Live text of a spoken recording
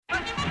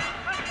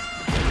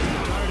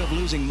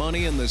losing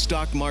money in the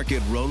stock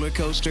market roller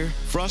coaster?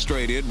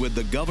 Frustrated with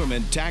the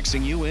government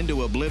taxing you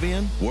into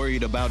oblivion?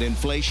 Worried about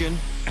inflation?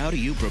 How do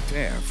you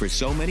prepare for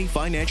so many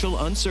financial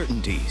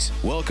uncertainties?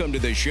 Welcome to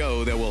the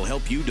show that will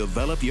help you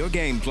develop your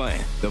game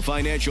plan. The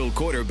Financial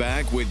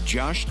Quarterback with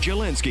Josh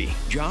Jelinski.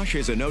 Josh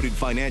is a noted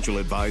financial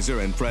advisor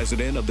and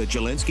president of the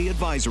Jelinski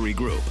Advisory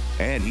Group,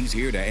 and he's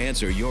here to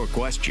answer your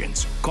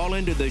questions. Call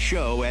into the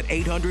show at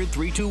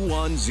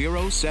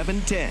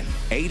 800-321-0710.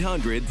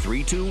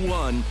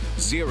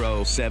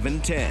 800-321-0710.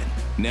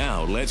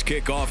 Now, let's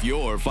kick off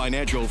your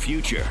financial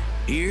future.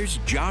 Here's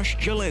Josh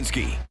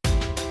Jelinski.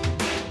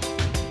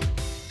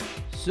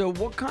 So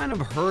what kind of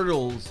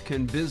hurdles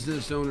can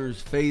business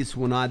owners face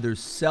when either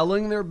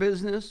selling their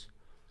business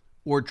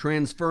or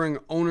transferring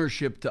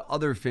ownership to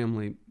other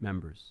family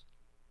members?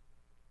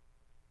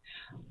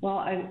 Well,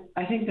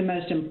 I think the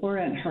most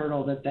important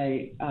hurdle that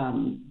they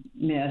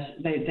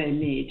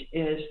meet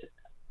is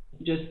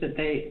just that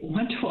they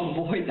want to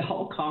avoid the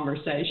whole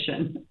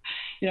conversation.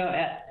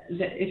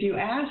 If you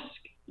ask,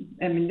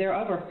 there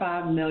are over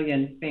 5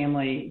 million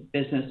family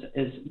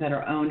businesses that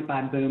are owned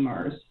by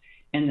boomers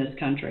in this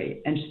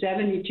country, and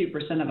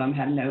 72% of them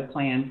have no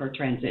plan for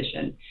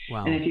transition.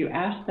 Wow. And if you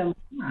ask them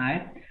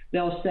why,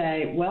 they'll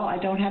say, well, I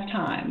don't have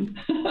time.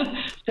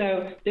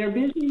 So they're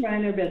busy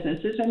running their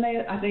businesses, and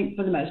I think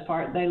for the most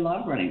part, they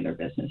love running their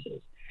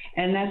businesses.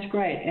 And that's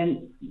great.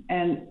 And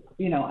I'm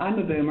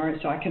a boomer,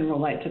 so I can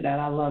relate to that.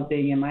 I love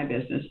being in my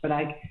business, but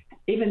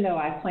even though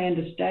I plan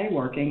to stay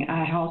working,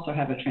 I also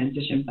have a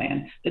transition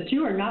plan. The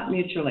two are not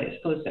mutually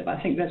exclusive.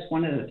 I think that's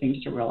one of the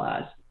things to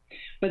realize.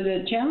 But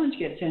the challenge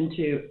gets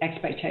into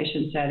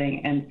expectation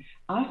setting and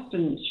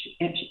often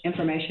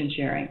information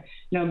sharing.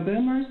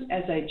 Boomers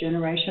as a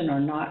generation are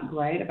not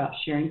great about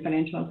sharing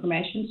financial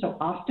information. So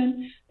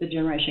often the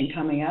generation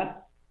coming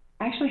up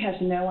actually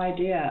has no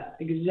idea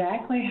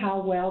exactly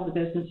how well the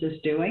business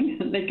is doing.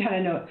 They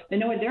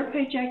know what their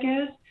paycheck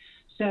is.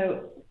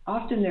 So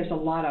often there's a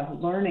lot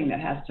of learning that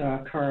has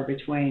to occur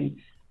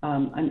between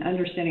an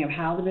understanding of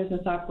how the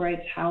business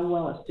operates, how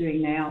well it's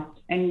doing now,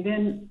 and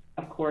then,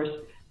 of course,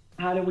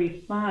 how do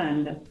we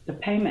fund the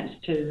payments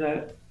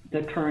to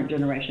the current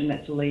generation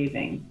that's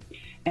leaving?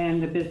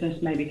 And the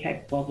business may be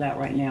capable of that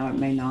right now, it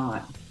may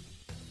not.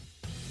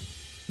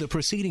 The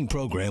preceding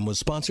program was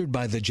sponsored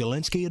by the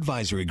Jelinski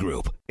Advisory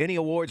Group. Any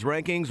awards,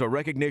 rankings, or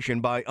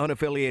recognition by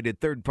unaffiliated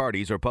third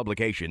parties or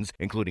publications,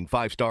 including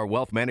 5-Star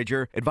Wealth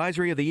Manager,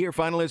 Advisory of the Year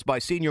finalist by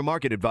Senior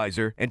Market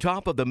Advisor, and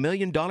top of the $1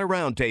 Million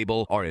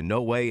Roundtable, are in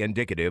no way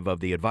indicative of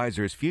the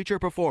advisor's future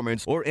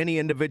performance or any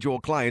individual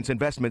client's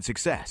investment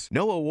success.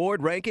 No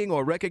award, ranking,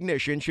 or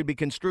recognition should be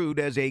construed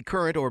as a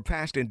current or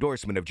past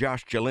endorsement of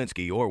Josh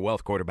Jelinski or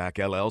Wealth Quarterback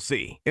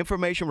LLC.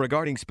 Information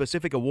regarding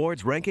specific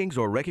awards, rankings,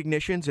 or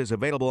recognitions is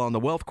available on the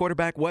Wealth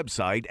Quarterback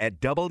website at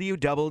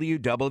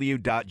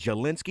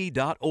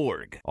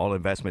www.jelinski.org. All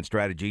investment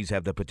strategies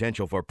have the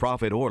potential for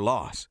profit or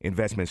loss.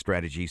 Investment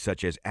strategies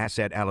such as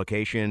asset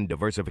allocation,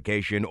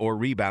 diversification, or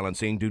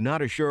rebalancing do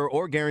not assure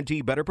or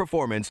guarantee better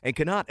performance and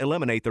cannot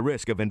eliminate the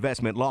risk of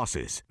investment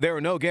losses. There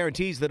are no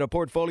guarantees that a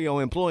portfolio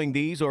employing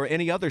these or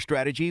any other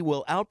strategy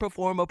will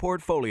outperform a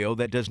portfolio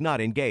that does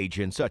not engage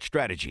in such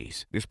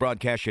strategies. This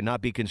broadcast should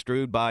not be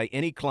construed by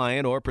any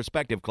client or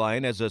prospective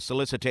client as a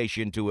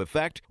solicitation to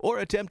effect or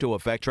attempt to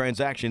effect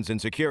transactions in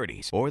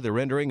securities or the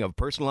rendering of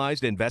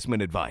personalized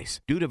investment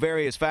advice. Due to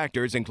various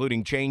factors,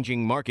 including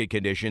changing market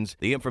conditions,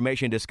 the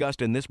information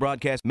discussed in this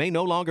broadcast may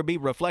no longer be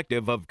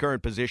reflective of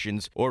current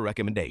positions or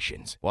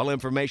recommendations. While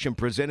information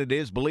presented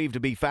is believed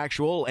to be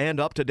factual and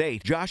up to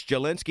date, Josh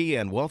Jelinski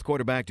and Wealth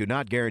Quarterback do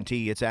not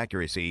guarantee its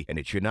accuracy, and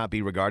it should not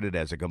be regarded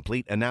as a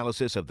complete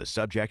analysis of the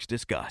subjects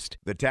discussed.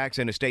 The tax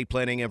and estate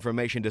planning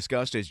information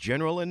discussed is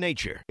general in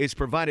nature, is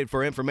provided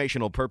for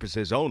informational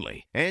purposes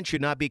only, and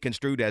should not be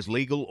construed as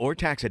legal or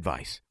tax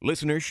advice.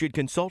 Listeners should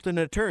consult an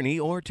attorney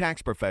or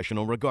tax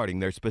professional regarding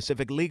their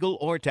specific legal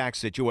or tax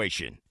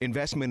situation.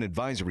 Investment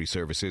advisory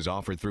services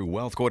offered through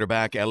Wealth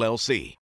Quarterback LLC.